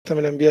خاتم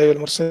الأنبياء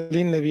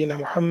والمرسلين نبينا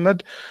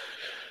محمد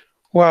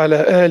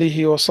وعلى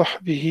آله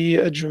وصحبه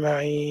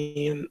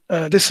أجمعين.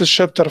 This is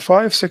chapter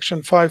 5,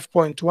 section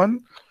 5.1.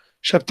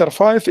 Chapter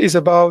 5 is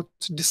about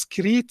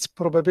discrete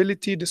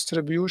probability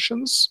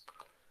distributions,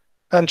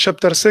 and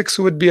chapter 6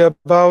 would be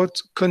about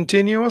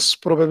continuous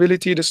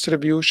probability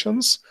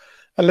distributions.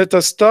 And let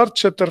us start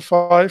chapter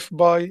 5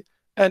 by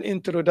an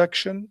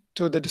introduction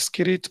to the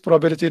discrete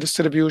probability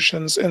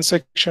distributions in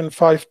section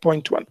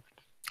 5.1.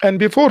 And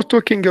before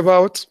talking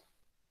about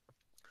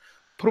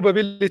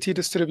probability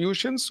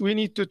distributions, we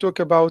need to talk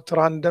about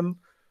random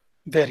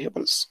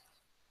variables.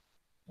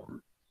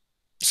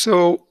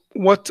 So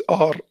what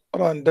are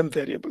random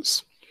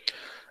variables?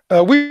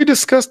 We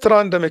discussed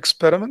random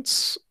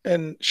experiments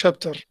in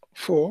chapter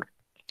 4,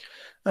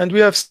 and we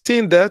have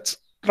seen that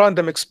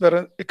random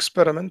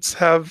experiments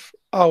have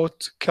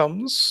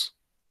outcomes.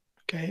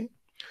 Okay.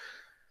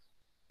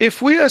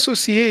 If we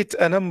associate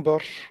a number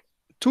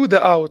to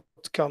the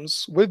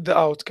outcomes, with the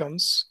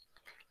outcomes,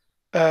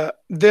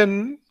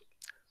 then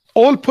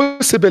all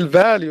possible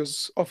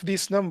values of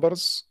these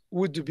numbers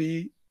would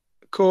be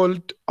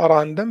called a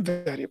random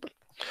variable.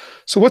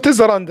 So what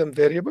is a random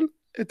variable?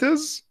 It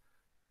is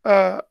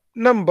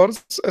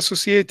numbers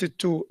associated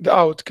to the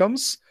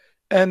outcomes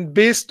and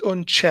based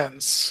on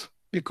chance,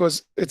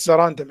 because it's a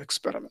random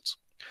experiment.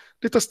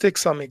 Let us take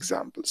some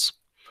examples.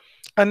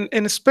 An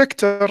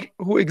inspector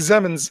who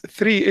examines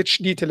 3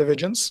 HD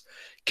televisions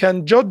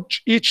can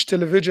judge each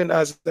television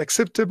as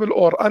acceptable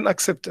or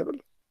unacceptable.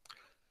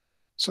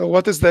 So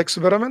what is the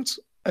experiment?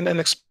 An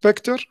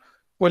inspector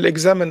will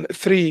examine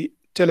 3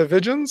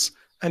 televisions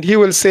and he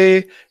will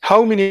say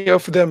how many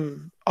of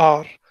them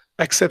are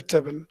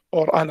acceptable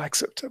or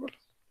unacceptable.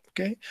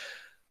 Okay.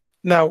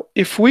 Now,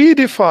 if we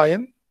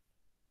define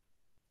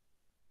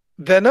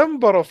the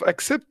number of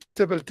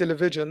acceptable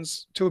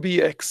televisions to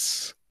be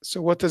X,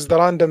 so what is the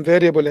random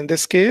variable in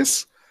this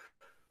case?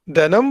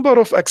 The number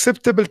of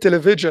acceptable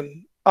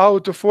television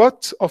out of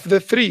what? Of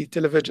the 3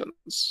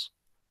 televisions.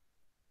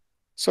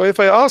 So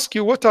if I ask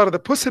you what are the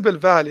possible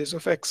values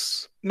of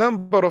X,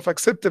 number of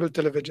acceptable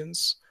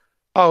televisions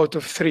out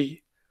of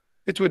 3,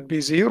 it would be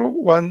 0,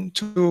 1,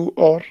 2,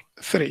 or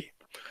 3.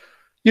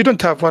 You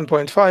don't have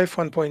 1.5,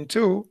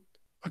 1.2.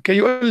 Okay,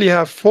 you only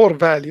have 4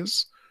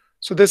 values.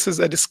 So this is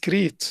a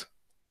discrete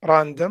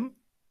random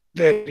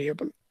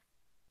variable.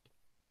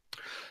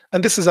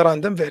 And this is a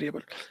random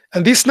variable.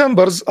 And these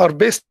numbers are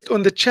based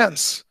on the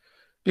chance,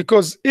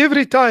 because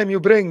every time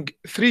you bring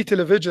 3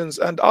 televisions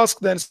and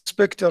ask the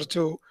inspector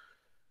to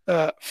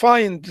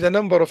find the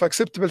number of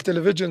acceptable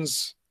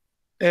televisions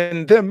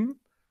in them,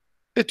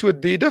 it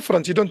would be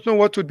different. You don't know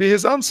what would be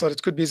his answer.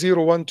 It could be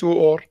 0, 1, 2,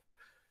 or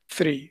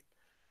 3.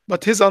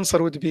 But his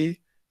answer would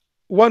be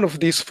one of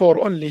these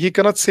 4 only. He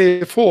cannot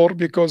say 4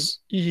 because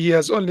he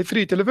has only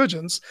 3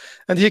 televisions,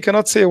 and he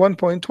cannot say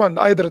 1.1.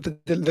 Either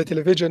the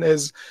television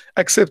is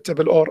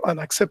acceptable or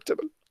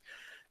unacceptable.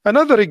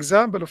 Another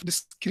example of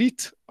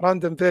discrete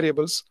random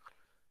variables,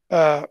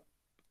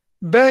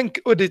 bank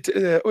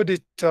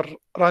auditor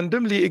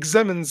randomly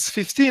examines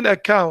 15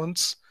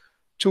 accounts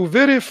to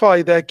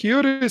verify the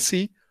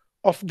accuracy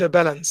of the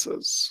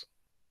balances.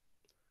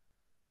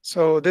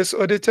 So this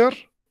auditor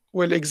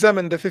will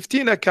examine the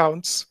 15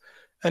 accounts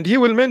and he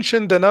will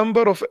mention the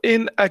number of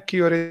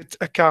inaccurate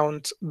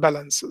account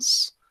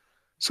balances.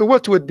 So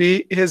what would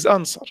be his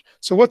answer?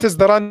 So what is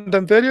the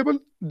random variable?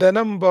 The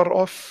number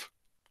of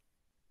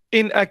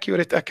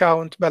inaccurate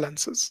account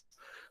balances.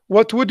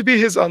 What would be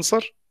his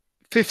answer?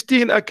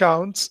 15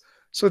 accounts.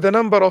 So the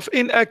number of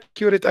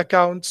inaccurate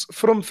accounts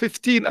from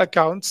 15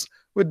 accounts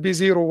would be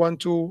 0, 1,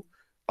 2,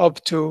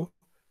 up to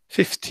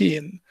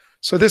 15.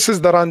 So this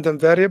is the random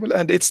variable,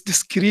 and it's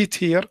discrete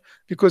here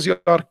because you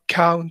are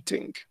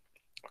counting.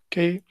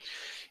 Okay.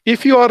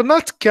 If you are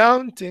not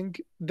counting,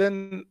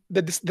 then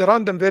the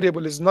random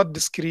variable is not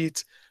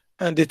discrete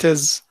and it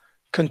is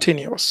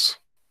continuous.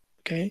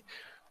 Okay.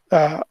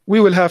 We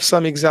will have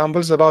some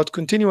examples about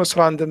continuous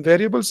random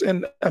variables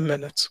in a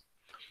minute.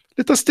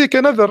 Let us take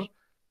another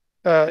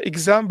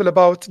example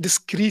about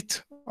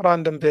discrete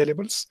random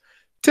variables.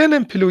 10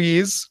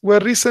 employees were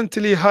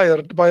recently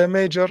hired by a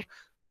major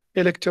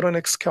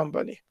electronics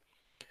company.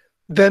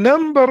 The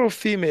number of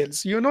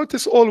females, you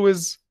notice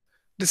always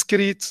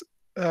discrete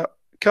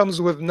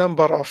comes with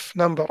number of.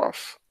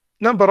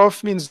 Number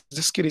of means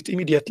discrete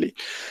immediately.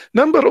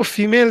 Number of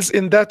females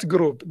in that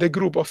group, the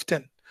group of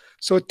 10.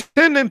 So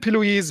 10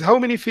 employees, how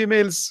many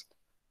females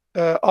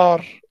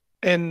are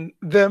in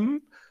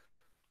them?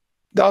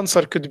 The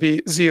answer could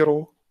be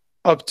 0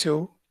 up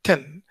to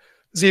 10.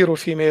 0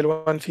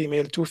 female, 1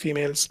 female, 2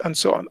 females, and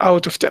so on,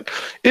 out of 10.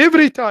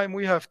 Every time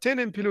we have 10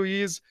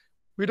 employees,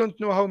 we don't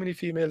know how many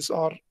females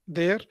are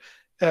there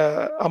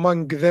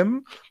among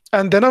them,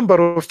 and the number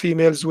of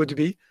females would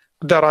be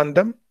the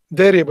random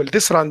variable.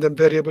 This random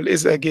variable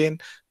is again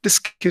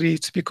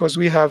discrete because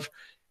we have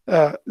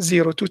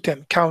 0 to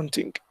 10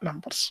 counting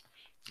numbers.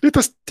 Let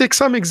us take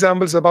some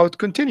examples about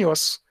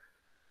continuous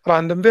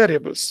random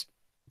variables.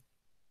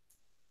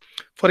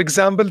 For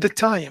example, the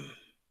time.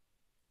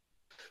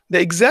 The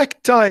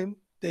exact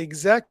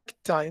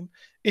time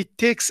it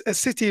takes a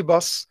city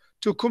bus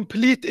to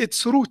complete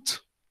its route.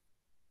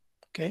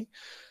 Okay,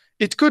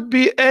 it could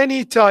be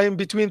any time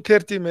between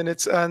 30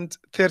 minutes and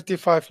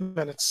 35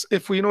 minutes.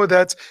 If we know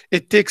that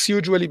it takes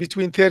usually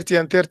between 30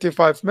 and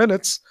 35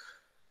 minutes,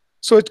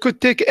 so it could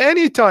take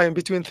any time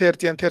between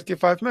 30 and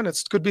 35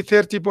 minutes. It could be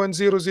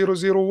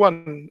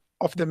 30.0001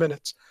 of the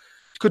minute.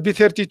 It could be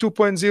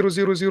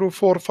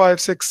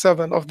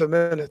 32.000456 of the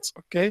minutes,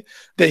 okay?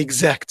 The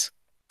exact.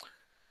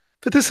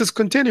 But this is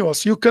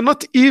continuous. You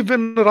cannot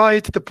even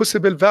write the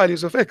possible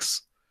values of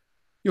x.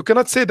 You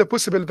cannot say the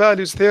possible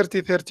values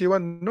 30,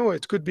 31. No,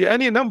 it could be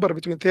any number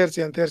between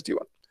 30 and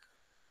 31.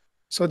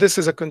 So this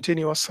is a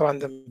continuous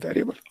random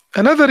variable.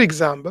 Another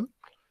example.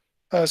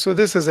 So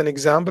this is an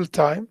example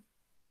time.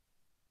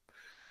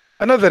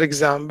 Another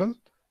example,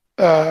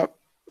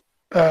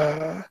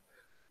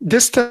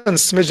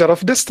 distance, measure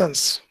of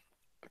distance,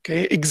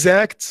 okay,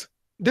 exact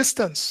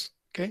distance,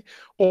 okay,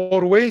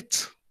 or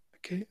weight,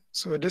 okay,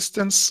 so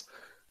distance,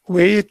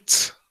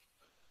 weight,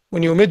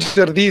 when you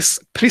measure these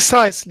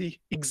precisely,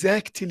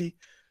 exactly,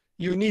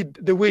 you need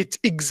the weight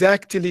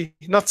exactly,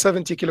 not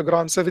 70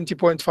 kilograms,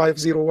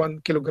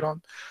 70.501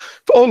 kilogram.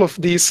 All of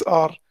these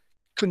are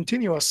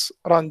continuous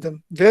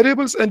random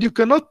variables, and you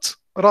cannot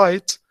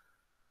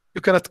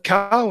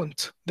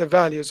count the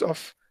values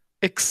of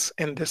x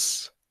in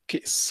this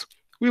case.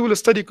 We will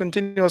study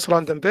continuous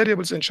random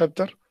variables in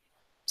chapter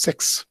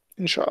 6,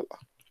 inshallah.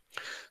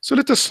 So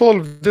let us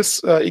solve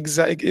this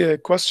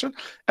question.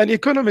 An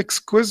economics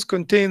quiz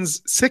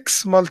contains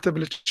 6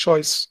 multiple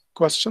choice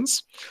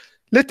questions.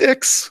 Let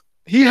x,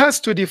 he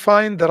has to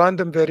define the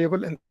random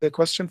variable in the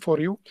question for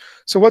you.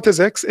 So what is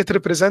x? It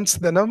represents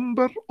the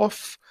number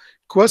of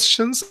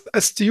questions a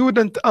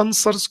student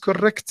answers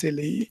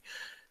correctly.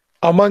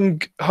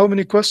 Among how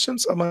many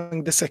questions?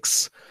 Among the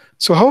 6.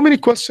 So how many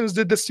questions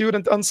did the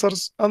student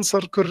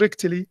answer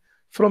correctly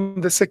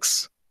from the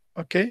 6?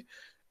 Okay.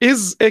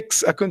 Is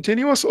x a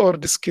continuous or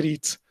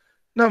discrete?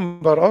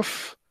 Number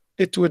of,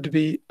 it would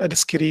be a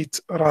discrete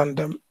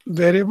random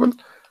variable.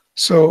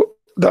 So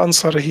the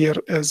answer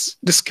here is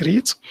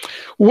discrete.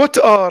 What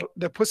are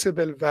the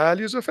possible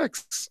values of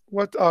x?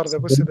 What are the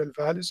possible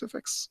values of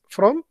x?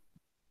 From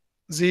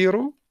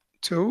 0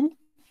 to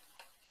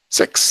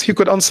 6. He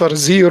could answer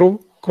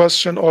 0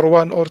 question or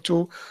 1 or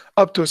 2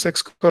 up to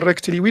 6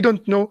 correctly. We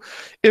don't know.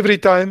 Every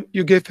time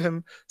you give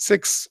him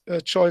 6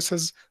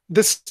 choices,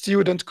 this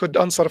student could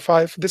answer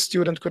 5, this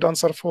student could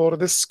answer 4,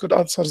 this could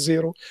answer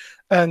 0.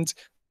 And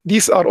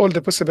these are all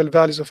the possible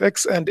values of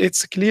x, and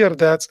it's clear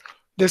that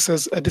this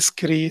is a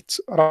discrete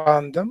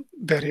random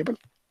variable.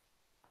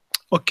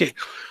 Okay,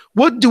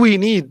 what do we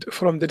need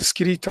from the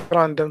discrete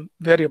random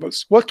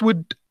variables? What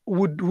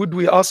would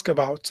we ask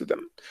about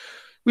them?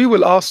 We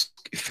will ask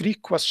 3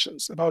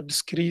 questions about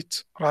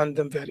discrete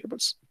random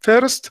variables.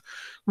 First,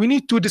 we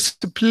need to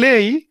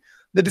display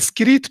the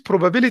discrete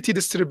probability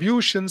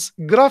distributions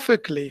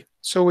graphically.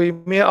 So we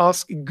may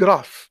ask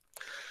graph.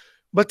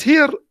 But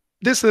here,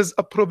 this is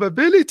a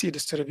probability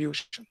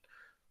distribution.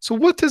 So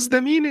what is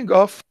the meaning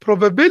of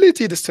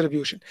probability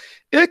distribution?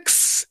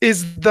 X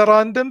is the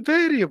random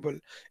variable.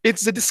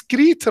 It's the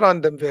discrete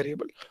random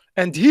variable.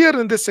 And here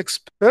in this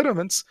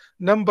experiments,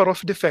 number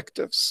of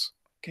defectives.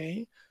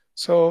 Okay,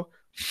 so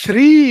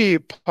 3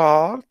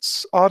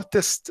 parts are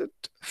tested.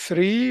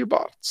 3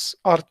 parts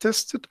are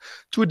tested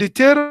to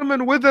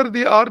determine whether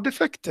they are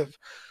defective.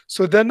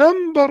 So the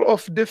number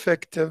of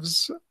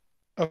defectives,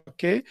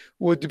 okay,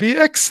 would be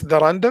x, the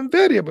random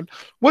variable.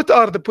 What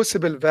are the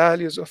possible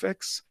values of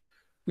x?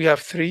 We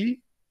have 3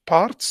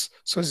 parts,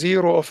 so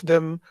 0 of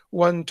them,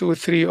 1, 2,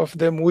 3 of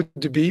them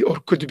would be or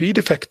could be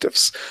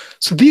defectives.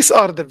 So these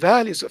are the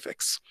values of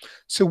x.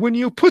 So when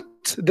you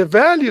put the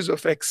values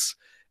of x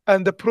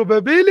and the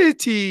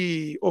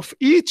probability of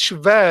each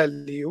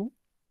value,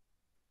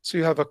 so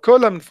you have a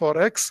column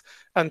for x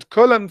and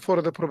column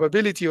for the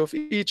probability of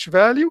each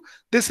value,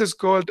 this is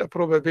called a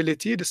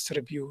probability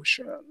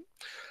distribution.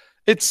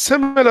 It's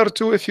similar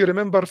to, if you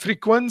remember,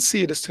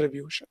 frequency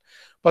distribution.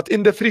 But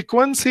in the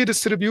frequency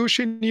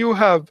distribution, you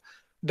have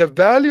the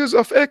values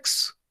of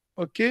x,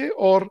 okay,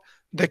 or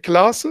the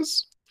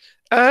classes,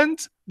 and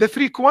the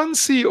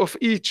frequency of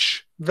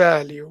each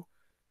value.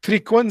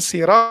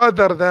 Frequency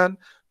rather than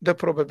the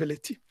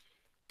probability.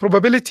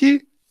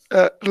 Probability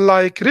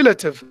like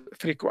relative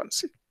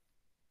frequency.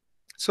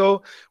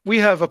 So we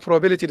have a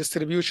probability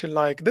distribution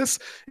like this.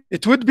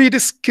 It would be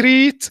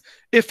discrete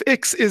if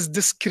x is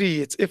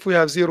discrete, if we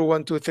have 0,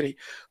 1, 2, 3.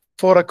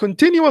 For a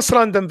continuous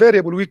random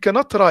variable, we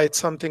cannot write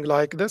something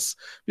like this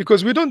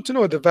because we don't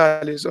know the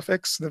values of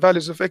x. The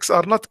values of x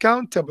are not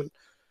countable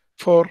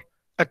for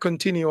a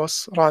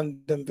continuous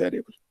random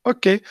variable.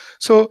 Okay,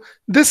 so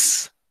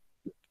this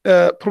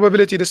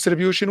probability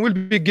distribution will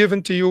be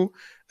given to you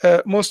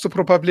most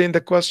probably in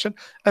the question,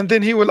 and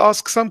then he will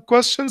ask some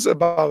questions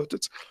about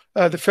it.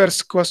 The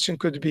first question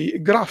could be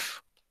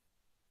graph.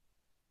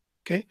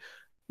 Okay,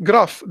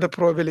 graph the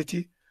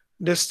probability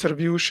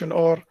distribution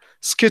or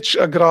sketch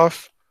a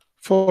graph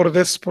for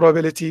this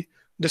probability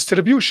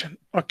distribution.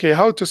 Okay,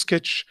 how to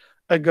sketch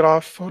a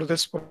graph for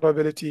this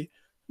probability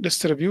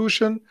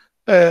distribution?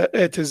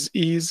 It is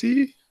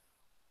easy.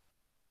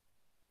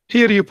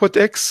 Here you put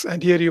x,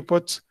 and here you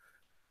put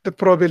the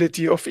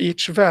probability of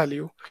each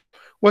value.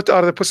 What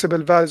are the possible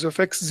values of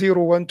x?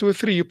 0, 1, 2,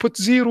 3. You put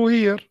 0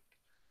 here,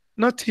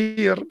 not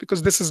here,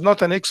 because this is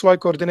not an xy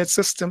coordinate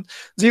system.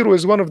 0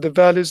 is one of the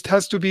values. It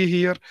has to be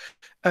here.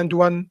 And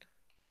 1,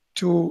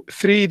 2,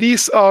 3.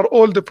 These are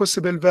all the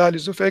possible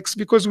values of x,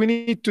 because we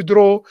need to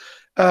draw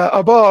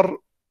a bar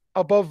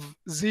above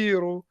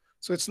 0.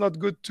 So it's not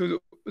good to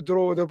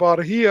draw the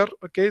bar here.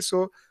 Okay,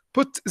 so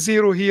put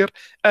 0 here.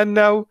 And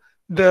now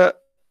the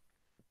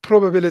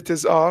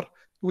probabilities are,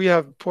 we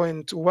have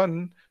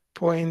 0.1,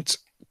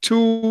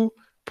 0.2,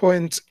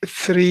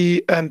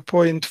 0.3, and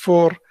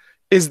 0.4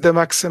 is the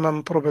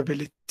maximum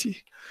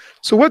probability.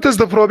 So what is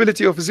the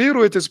probability of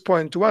 0? It is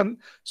 0.1.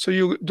 So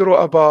you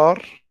draw a bar,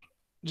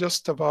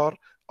 just a bar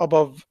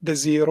above the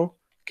 0.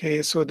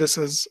 Okay, so this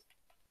is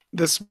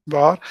this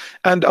bar.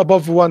 And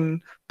above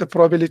 1, the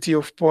probability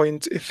of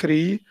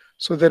 0.3.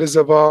 So there is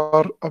a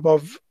bar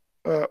above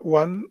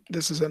 1.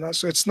 This is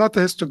so it's not a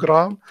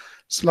histogram.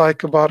 It's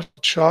like a bar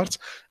chart.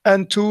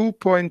 And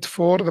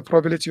 2.4, the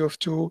probability of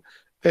 2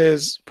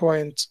 is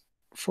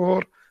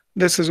 0.4.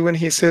 This is when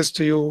he says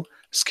to you,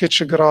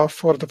 sketch a graph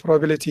for the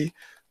probability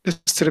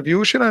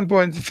distribution, and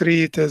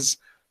 0.3, it is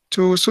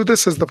 2. So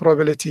this is the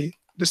probability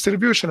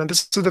distribution, and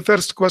this is the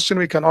first question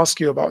we can ask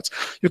you about.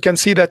 You can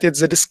see that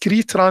it's a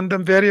discrete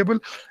random variable,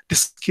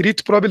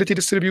 discrete probability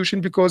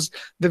distribution, because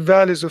the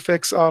values of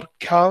x are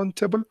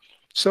countable.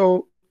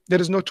 So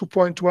there is no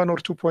 2.1 or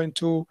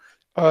 2.2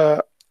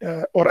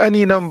 or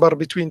any number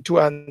between 2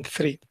 and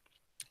 3.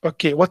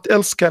 Okay, what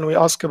else can we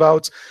ask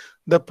about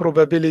the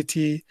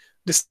probability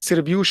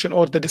distribution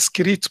or the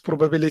discrete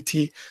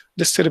probability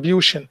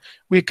distribution?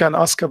 We can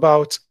ask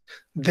about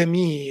the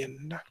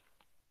mean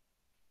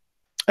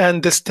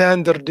and the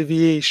standard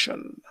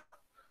deviation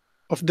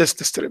of this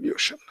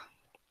distribution.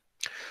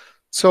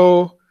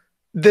 So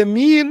the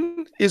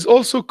mean is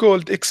also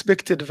called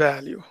expected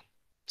value.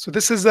 So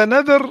this is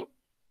another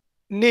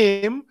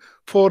name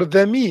for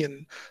the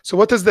mean. So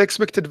what is the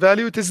expected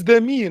value? It is the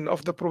mean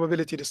of the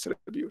probability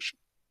distribution.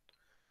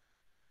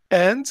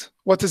 And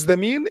what is the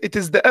mean? It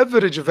is the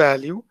average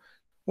value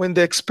when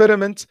the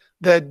experiment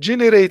that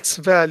generates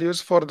values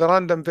for the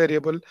random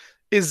variable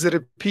is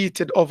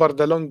repeated over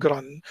the long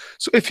run.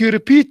 So if you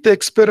repeat the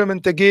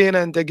experiment again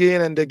and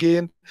again and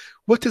again,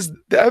 what is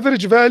the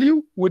average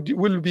value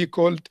will be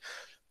called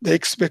the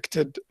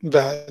expected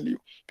value,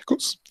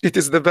 because it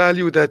is the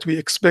value that we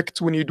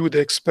expect when you do the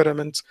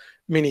experiment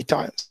many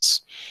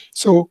times.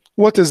 So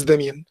what is the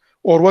mean?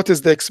 Or what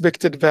is the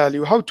expected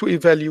value? How to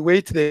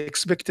evaluate the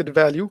expected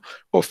value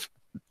of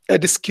a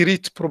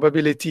discrete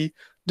probability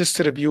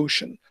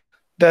distribution?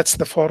 That's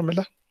the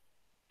formula.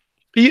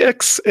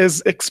 Ex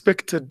is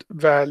expected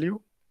value,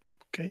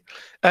 okay?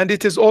 And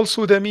it is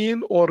also the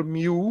mean, or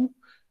mu.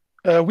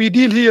 We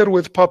deal here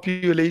with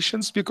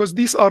populations because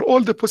these are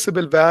all the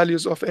possible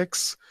values of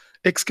x.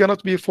 X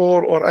cannot be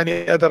 4 or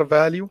any other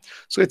value,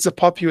 so it's a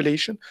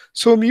population.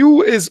 So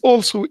mu is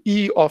also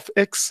E of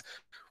x.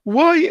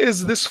 Why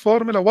is this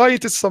formula? Why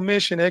it is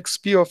summation x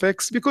p of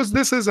x? Because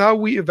this is how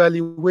we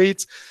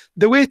evaluate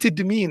the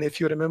weighted mean.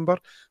 If you remember,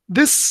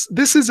 this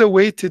is a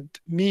weighted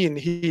mean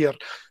here.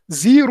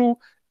 0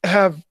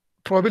 have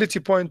probability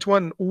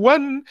 0.1.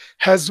 1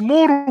 has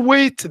more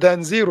weight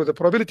than 0. The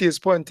probability is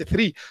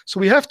 0.3. So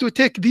we have to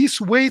take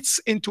these weights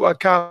into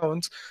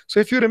account. So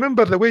if you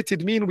remember the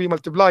weighted mean, we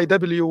multiply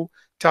W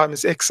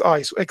times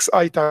xi. So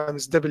xi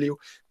times W.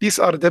 These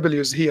are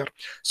W's here.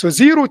 So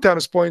 0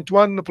 times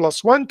 0.1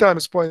 plus 1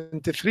 times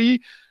 0.3,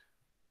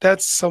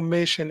 that's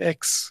summation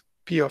x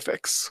p of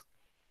x.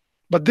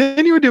 But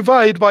then you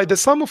divide by the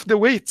sum of the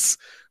weights.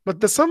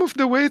 But the sum of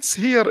the weights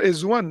here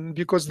is 1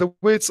 because the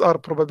weights are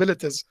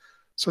probabilities.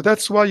 So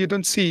that's why you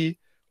don't see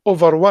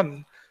over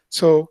 1.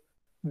 So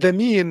the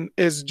mean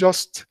is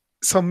just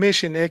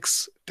summation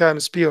x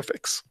times p of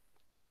x.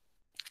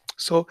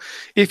 So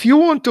if you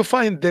want to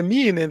find the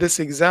mean in this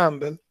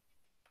example,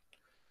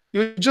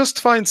 you just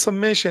find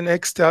summation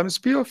x times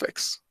p of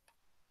x.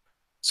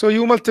 So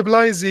you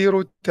multiply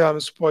 0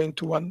 times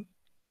 0.1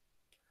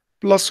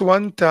 plus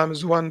 1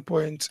 times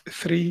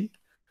 1.3,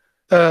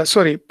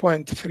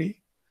 0.3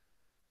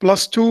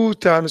 plus 2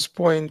 times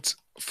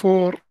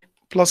 0.4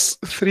 plus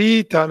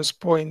 3 times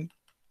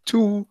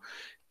 0.2.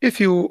 If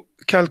you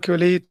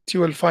calculate, you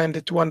will find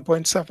it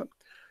 1.7.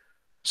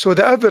 So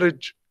the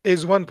average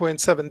is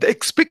 1.7. The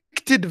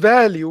expected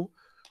value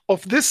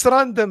of this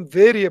random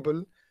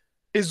variable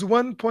is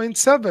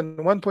 1.7.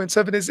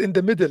 1.7 is in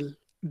the middle,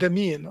 the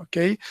mean,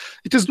 okay?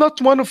 It is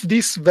not one of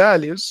these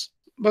values,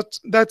 but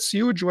that's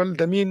usual.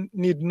 The mean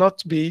need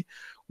not be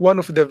one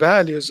of the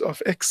values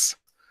of x.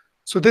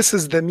 So this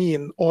is the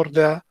mean, or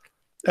the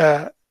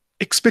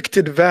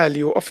expected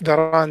value of the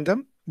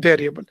random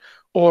variable,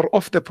 or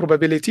of the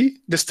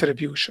probability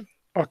distribution.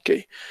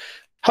 Okay.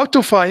 How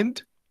to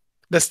find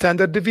the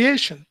standard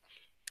deviation?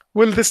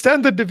 Well, the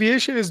standard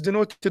deviation is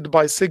denoted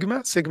by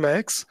sigma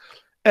x.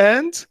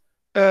 And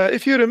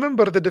if you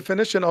remember the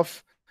definition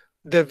of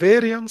the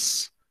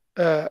variance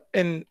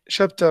in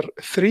chapter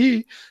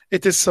 3,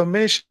 it is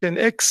summation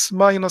x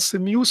minus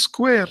mu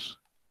square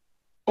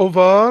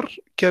over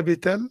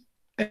capital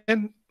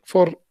N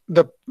for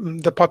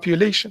the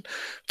population.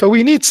 So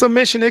we need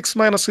summation x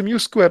minus mu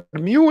square.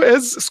 Mu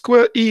is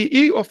square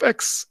e of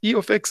x. E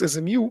of x is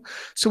mu.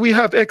 So we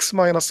have x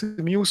minus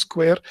mu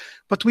square,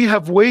 but we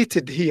have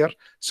weighted here.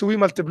 So we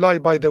multiply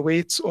by the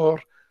weights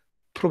or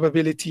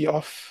probability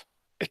of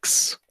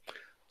x.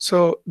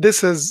 So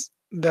this is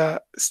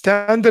the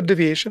standard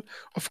deviation.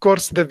 Of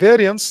course, the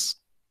variance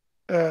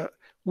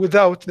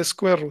without the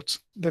square roots.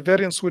 The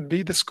variance would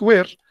be the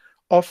square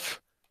of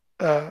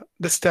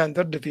the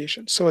standard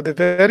deviation. So the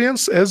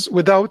variance is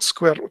without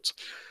square roots.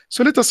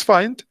 So let us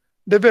find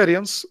the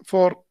variance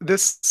for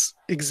this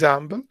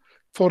example,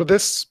 for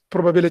this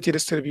probability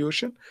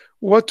distribution.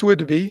 What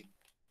would be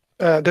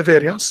the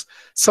variance?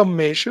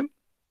 Summation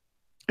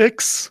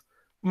x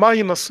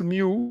minus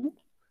mu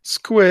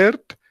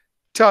squared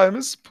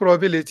times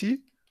probability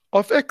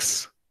of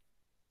x.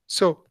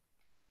 So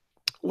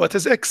what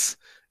is x?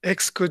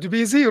 X could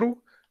be 0,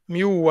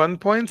 mu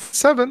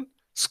 1.7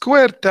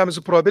 squared times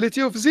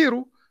probability of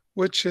 0,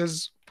 which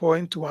is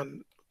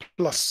 0.1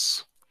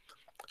 plus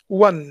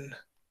 1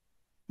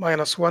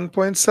 minus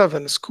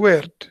 1.7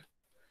 squared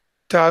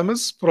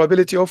times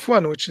probability of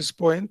 1, which is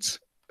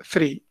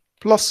 0.3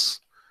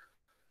 plus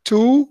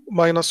 2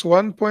 minus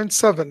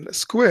 1.7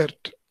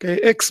 squared, okay,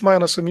 x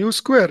minus mu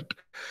squared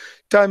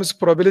times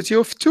probability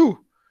of 2,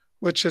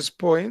 which is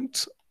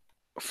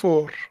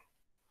 0.4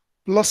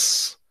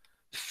 plus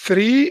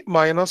 3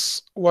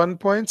 minus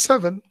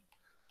 1.7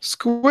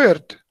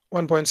 squared.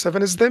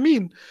 1.7 is the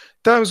mean,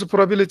 times the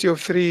probability of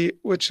 3,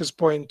 which is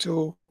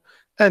 0.2,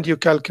 and you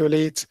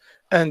calculate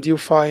and you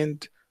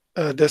find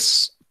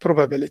this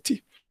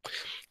probability.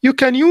 You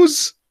can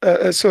use,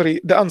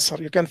 the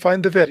answer. You can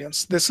find the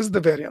variance. This is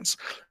the variance.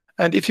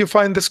 And if you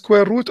find the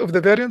square root of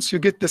the variance, you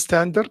get the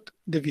standard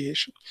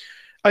deviation.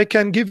 I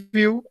can give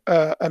you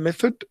a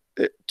method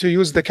to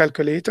use the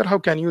calculator. How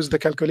can you use the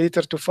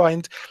calculator to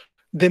find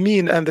the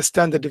mean and the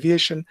standard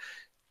deviation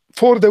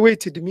for the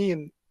weighted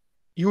mean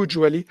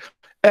usually,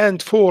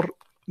 and for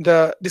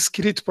the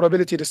discrete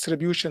probability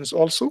distributions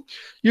also?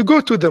 You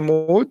go to the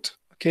mode,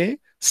 okay,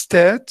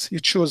 stat, you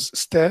choose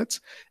stat,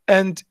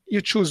 and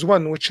you choose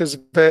one, which is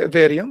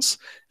variance,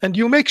 and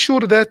you make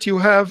sure that you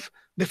have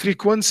the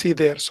frequency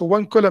there. So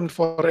one column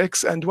for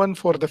x and one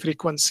for the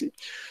frequency.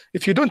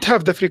 If you don't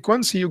have the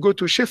frequency, you go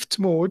to shift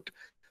mode,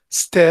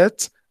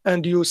 stat,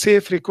 and you say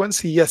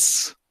frequency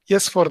yes.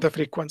 Yes for the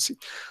frequency.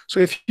 So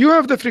if you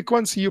have the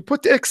frequency, you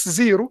put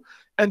x0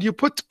 and you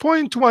put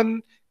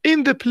 0.1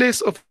 in the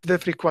place of the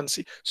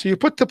frequency. So you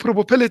put the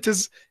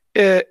probabilities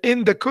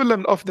in the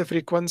column of the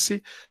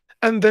frequency,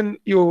 and then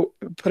you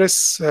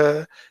press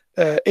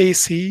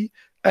AC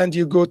and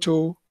you go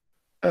to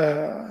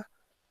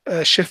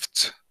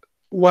shift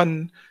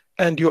 1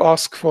 and you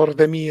ask for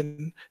the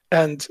mean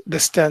and the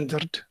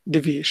standard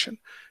deviation.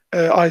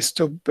 I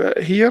stop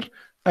here,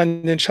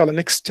 and inshallah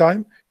next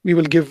time we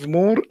will give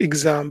more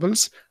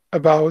examples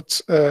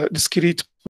about discrete